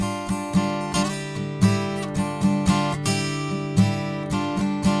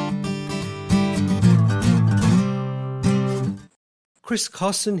Chris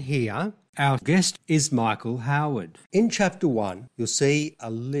Cosson here. Our guest is Michael Howard. In Chapter 1, you'll see a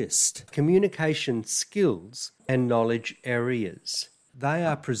list of communication skills and knowledge areas. They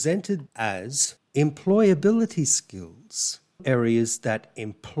are presented as employability skills, areas that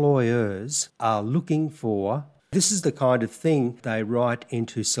employers are looking for. This is the kind of thing they write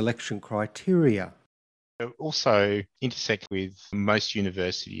into selection criteria. Also intersect with most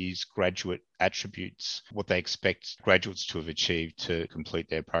universities' graduate attributes, what they expect graduates to have achieved to complete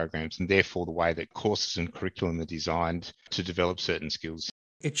their programs, and therefore the way that courses and curriculum are designed to develop certain skills.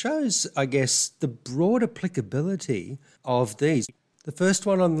 It shows, I guess, the broad applicability of these. The first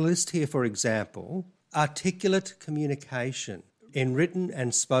one on the list here, for example, articulate communication in written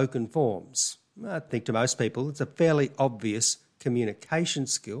and spoken forms. I think to most people it's a fairly obvious communication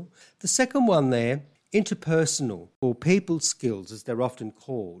skill. The second one there, interpersonal or people skills, as they're often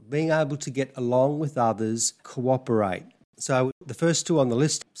called, being able to get along with others, cooperate. So the first two on the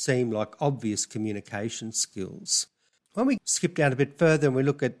list seem like obvious communication skills. When we skip down a bit further and we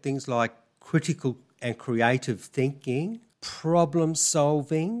look at things like critical and creative thinking, problem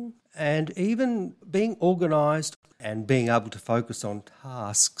solving, and even being organised and being able to focus on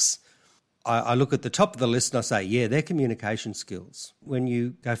tasks, I look at the top of the list and I say, yeah, they're communication skills. When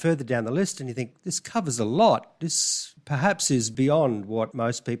you go further down the list and you think, this covers a lot, this perhaps is beyond what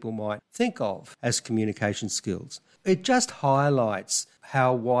most people might think of as communication skills. It just highlights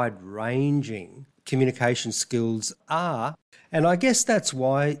how wide-ranging communication skills are. And I guess that's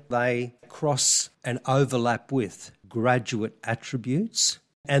why they cross and overlap with graduate attributes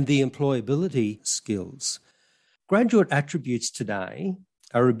and the employability skills. Graduate attributes today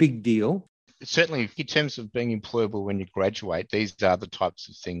are a big deal. Certainly, in terms of being employable when you graduate, these are the types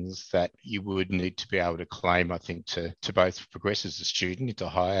of things that you would need to be able to claim, I think, to both progress as a student into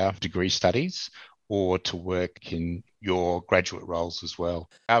higher degree studies or to work in your graduate roles as well.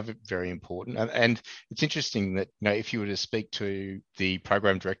 Are very important. And it's interesting that, if you were to speak to the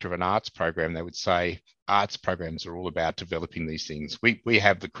program director of an arts program, they would say arts programs are all about developing these things. We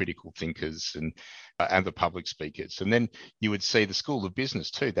have the critical thinkers and the public speakers. And then you would see the School of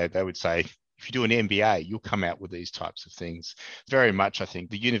Business too. They would say, if you do an MBA, you'll come out with these types of things. Very much, I think,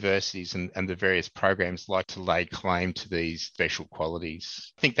 the universities and the various programs like to lay claim to these special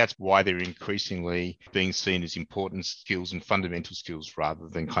qualities. I think that's why they're increasingly being seen as important skills and fundamental skills rather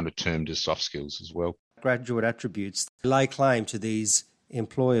than kind of termed as soft skills as well. Graduate attributes lay claim to these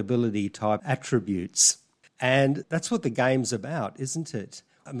employability type attributes. And that's what the game's about, isn't it?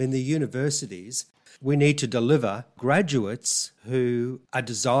 I mean, the universities, we need to deliver graduates who are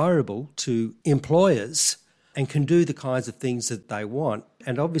desirable to employers and can do the kinds of things that they want.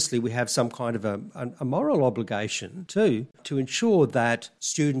 And obviously we have some kind of a moral obligation too to ensure that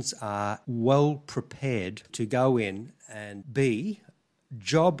students are well prepared to go in and be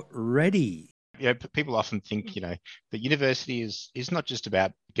job ready. People often think, that university is not just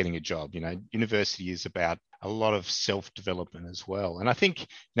about getting a job. University is about a lot of self-development as well. And I think,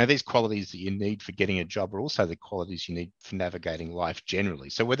 these qualities that you need for getting a job are also the qualities you need for navigating life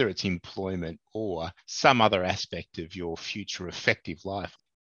generally. So whether it's employment or some other aspect of your future effective life.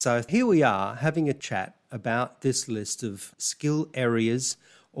 So here we are having a chat about this list of skill areas,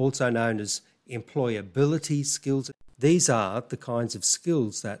 also known as employability skills. These are the kinds of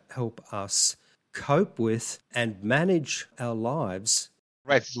skills that help us cope with and manage our lives.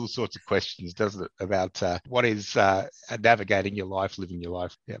 Raises all sorts of questions, doesn't it, about what is navigating your life, living your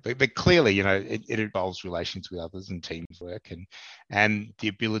life. Yeah, but clearly, it involves relations with others and teamwork and the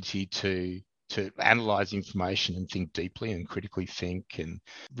ability to analyse information and think deeply and critically think and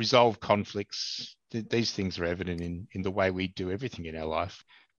resolve conflicts. These things are evident in the way we do everything in our life.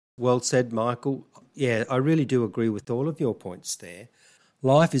 Well said, Michael. Yeah, I really do agree with all of your points there.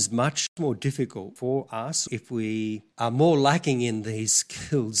 Life is much more difficult for us if we are more lacking in these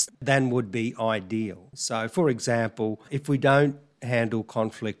skills than would be ideal. So, for example, if we don't handle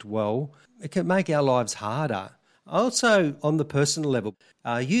conflict well, it can make our lives harder. Also, on the personal level,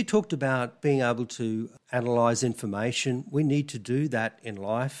 you talked about being able to analyse information. We need to do that in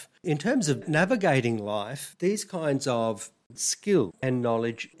life. In terms of navigating life, these kinds of skill and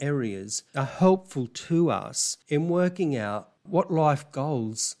knowledge areas are helpful to us in working out what life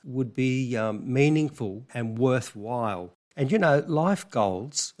goals would be meaningful and worthwhile. And life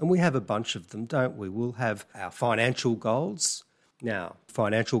goals, and we have a bunch of them, don't we? We'll have our financial goals. Now,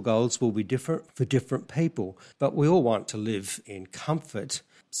 financial goals will be different for different people, but we all want to live in comfort.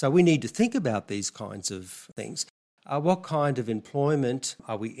 So we need to think about these kinds of things. What kind of employment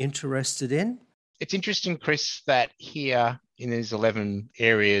are we interested in? It's interesting, Chris, that here in these 11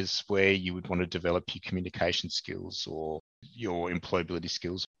 areas where you would want to develop your communication skills or your employability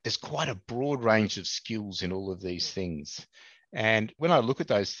skills. There's quite a broad range of skills in all of these things. And when I look at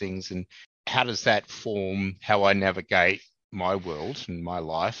those things and how does that form how I navigate my world and my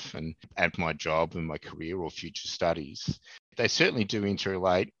life and my job and my career or future studies, they certainly do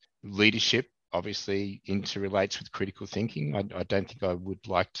interrelate. Leadership obviously interrelates with critical thinking. I don't think I would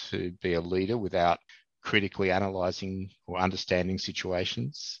like to be a leader without critically analysing or understanding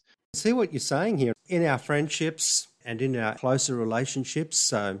situations. See what you're saying here. In our friendships and in our closer relationships,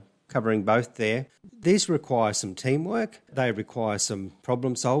 so covering both there, these require some teamwork. They require some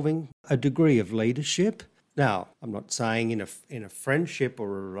problem solving, a degree of leadership. Now, I'm not saying in a friendship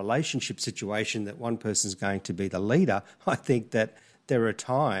or a relationship situation that one person's going to be the leader. I think that there are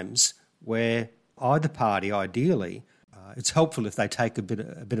times where either party, ideally, it's helpful if they take a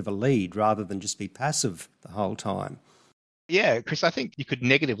bit of a lead rather than just be passive the whole time. Yeah, Chris, I think you could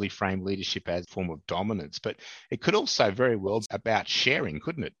negatively frame leadership as a form of dominance, but it could also very well be about sharing,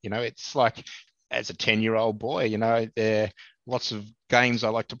 couldn't it? It's like as a 10-year-old boy, there are lots of games I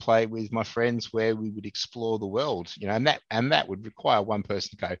like to play with my friends where we would explore the world, and that would require one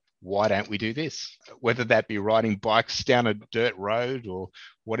person to go, why don't we do this? Whether that be riding bikes down a dirt road or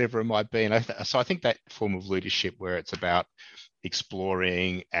whatever it might be. And so I think that form of leadership where it's about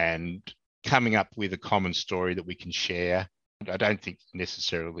exploring and coming up with a common story that we can share, I don't think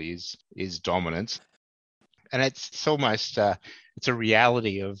necessarily is dominance. And it's almost it's a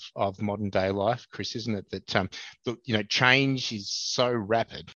reality of modern day life, Chris, isn't it? That change is so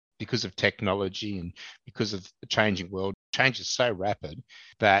rapid because of technology and because of the changing world. Change is so rapid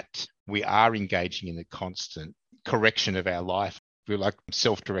that we are engaging in a constant correction of our life. We're like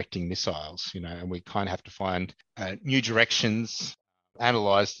self-directing missiles, and we kind of have to find new directions,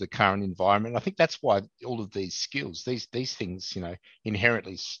 analyze the current environment. I think that's why all of these skills, these things,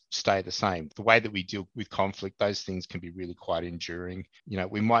 inherently stay the same. The way that we deal with conflict, those things can be really quite enduring.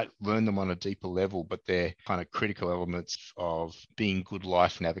 We might learn them on a deeper level, but they're kind of critical elements of being good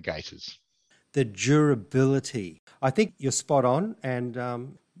life navigators. The durability. I think you're spot on,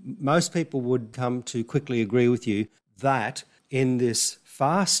 and most people would come to quickly agree with you that in this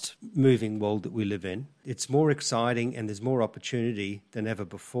fast-moving world that we live in, it's more exciting and there's more opportunity than ever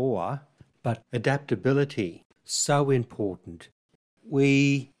before. But adaptability, so important.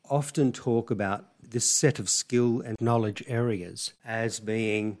 We often talk about this set of skill and knowledge areas as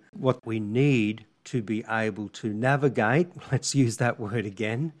being what we need to be able to navigate, let's use that word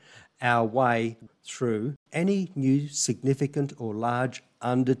again, our way through any new significant or large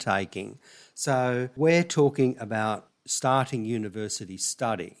undertaking. So we're talking about starting university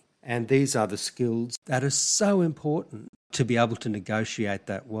study. And these are the skills that are so important to be able to negotiate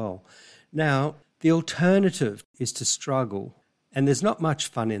that well. Now, the alternative is to struggle, and there's not much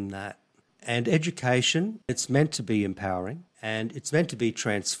fun in that. And education, it's meant to be empowering, and it's meant to be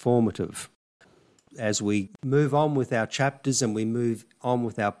transformative. As we move on with our chapters and we move on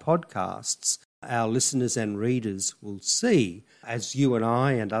with our podcasts, our listeners and readers will see, as you and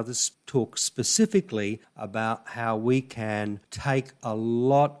I and others talk specifically about how we can take a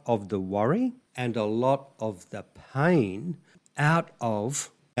lot of the worry and a lot of the pain out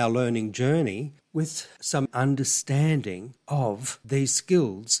of our learning journey with some understanding of these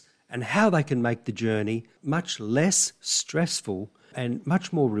skills and how they can make the journey much less stressful and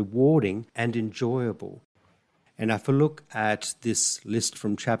much more rewarding and enjoyable. And if we look at this list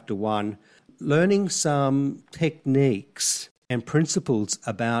from Chapter 1, learning some techniques and principles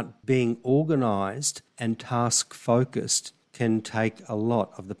about being organised and task-focused can take a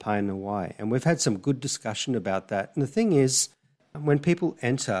lot of the pain away. And we've had some good discussion about that. And the thing is, when people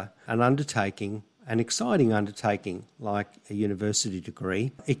enter an undertaking, an exciting undertaking like a university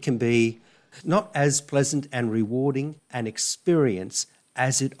degree, it can be not as pleasant and rewarding an experience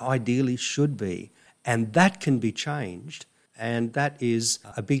as it ideally should be. And that can be changed. And that is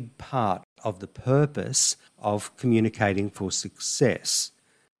a big part of the purpose of communicating for success.